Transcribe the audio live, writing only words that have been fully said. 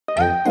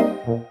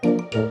Animal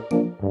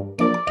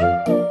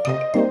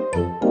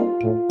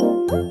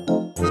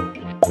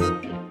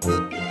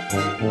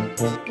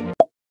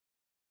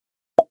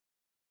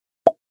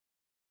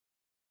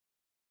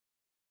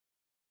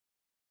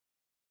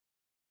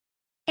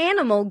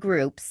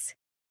groups.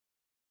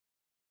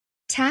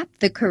 Tap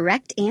the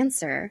correct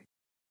answer.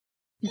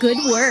 Good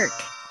work.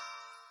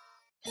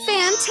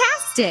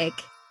 Fantastic.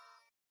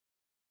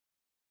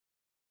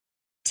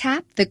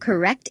 Tap the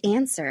correct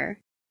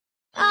answer.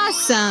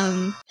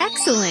 Awesome.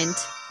 Excellent.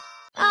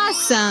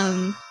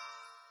 Awesome.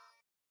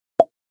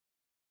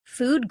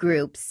 Food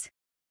groups.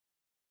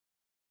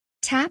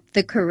 Tap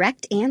the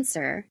correct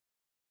answer.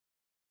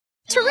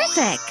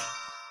 Terrific.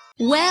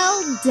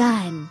 Well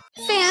done.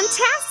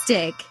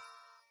 Fantastic.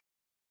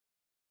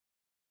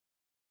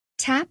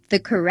 Tap the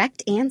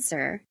correct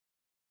answer.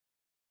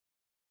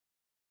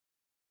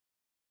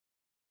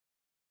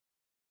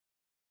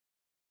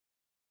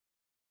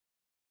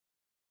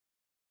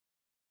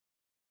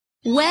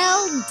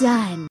 Well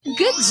done.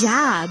 Good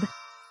job.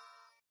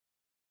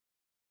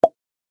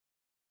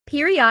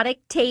 Periodic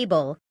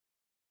table.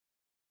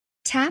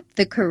 Tap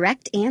the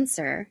correct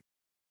answer.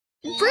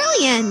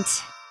 Brilliant.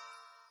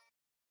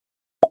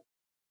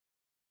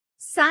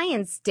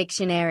 Science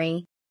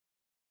dictionary.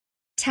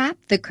 Tap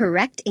the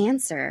correct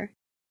answer.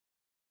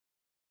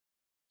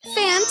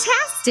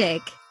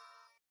 Fantastic.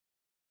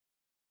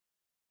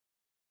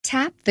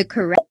 Tap the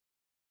correct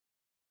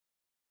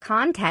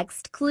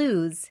context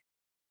clues.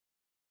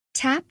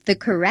 Tap the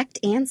correct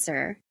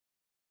answer.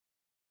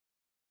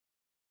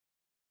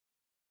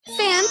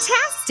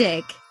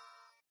 Fantastic.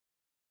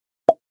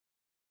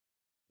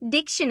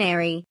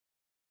 Dictionary.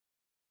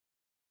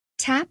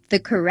 Tap the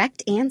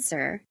correct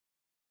answer.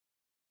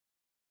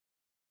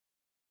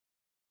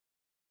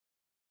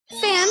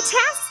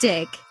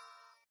 Fantastic.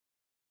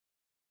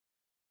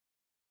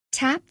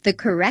 Tap the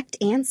correct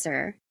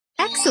answer.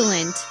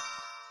 Excellent.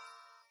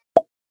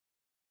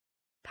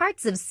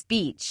 Parts of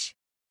speech.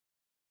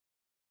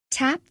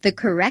 Tap the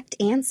correct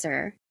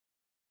answer.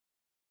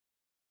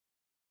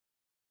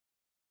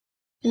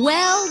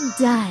 Well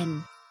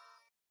done.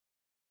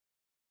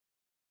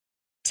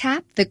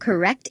 Tap the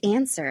correct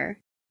answer.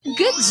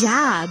 Good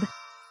job.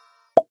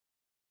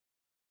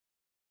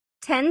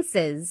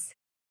 Tenses.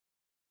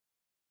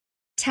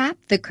 Tap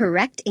the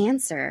correct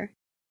answer.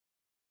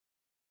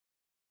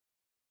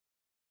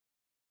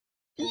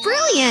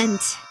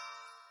 Brilliant.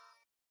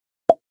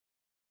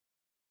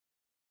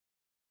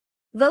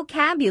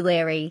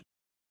 Vocabulary.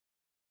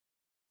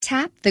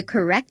 Tap the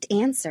correct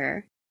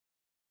answer.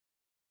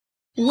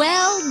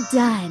 Well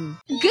done.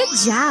 Good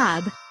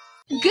job.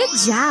 Good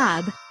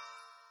job.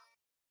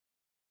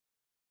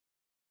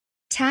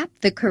 Tap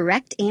the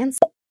correct answer.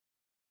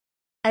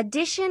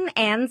 Addition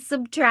and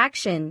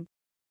subtraction.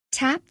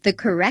 Tap the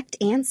correct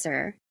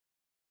answer.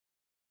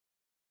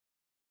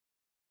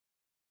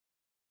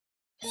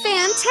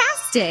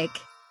 Fantastic.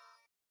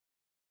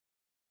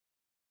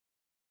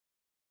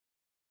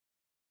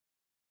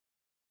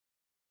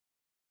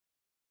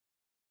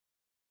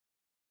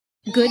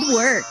 Good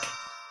work.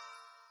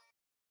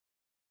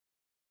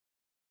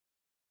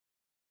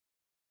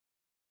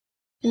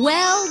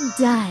 Well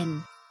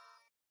done.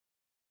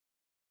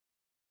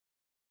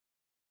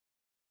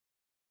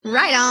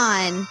 Right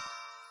on.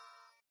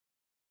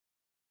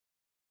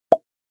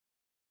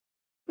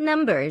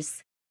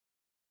 Numbers.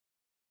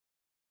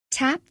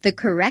 Tap the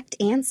correct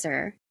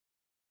answer.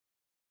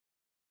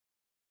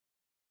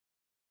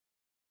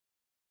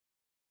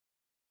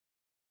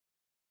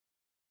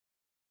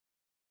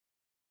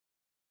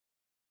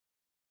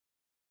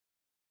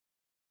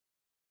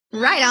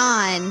 Right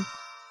on.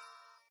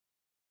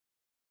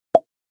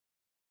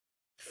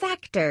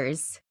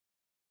 Factors.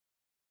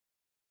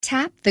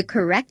 Tap the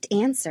correct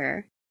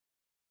answer.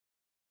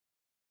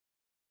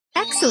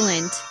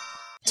 Excellent.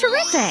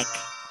 Terrific.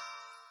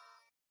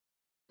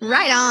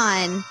 Right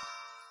on.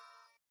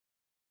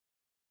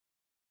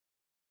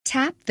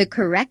 Tap the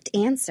correct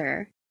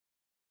answer.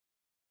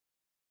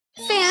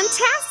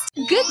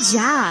 Fantastic. Good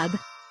job.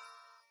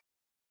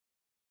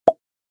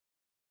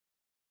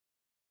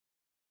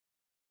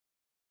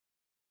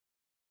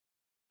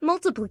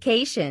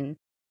 Multiplication.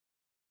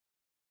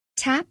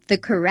 Tap the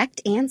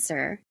correct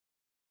answer.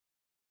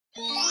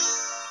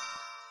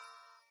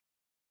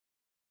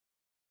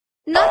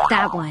 Not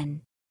that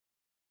one.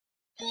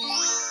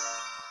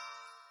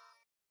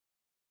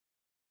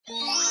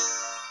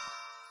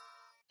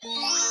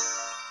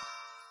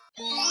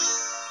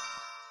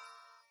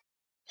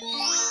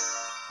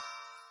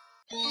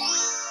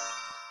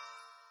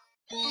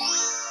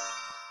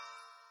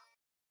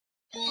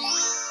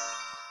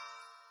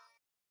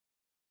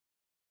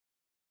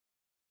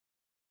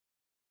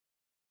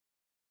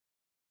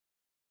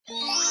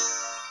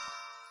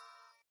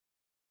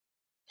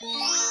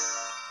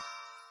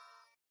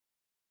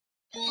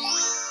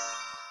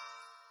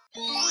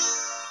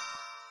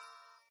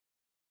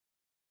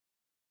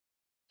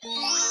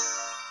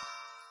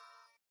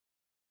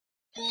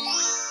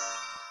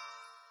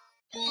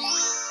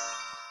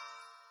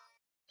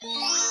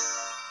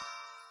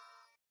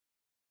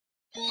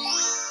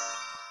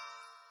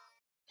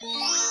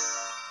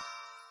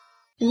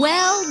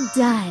 Well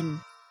done.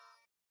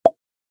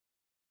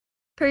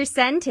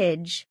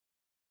 Percentage.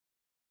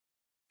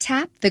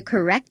 Tap the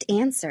correct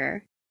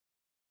answer.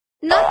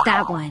 Not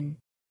that one.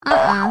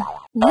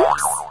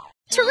 Whoops.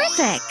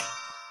 Terrific.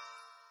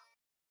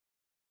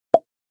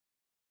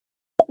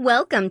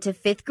 Welcome to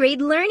 5th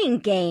grade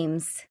learning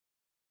games.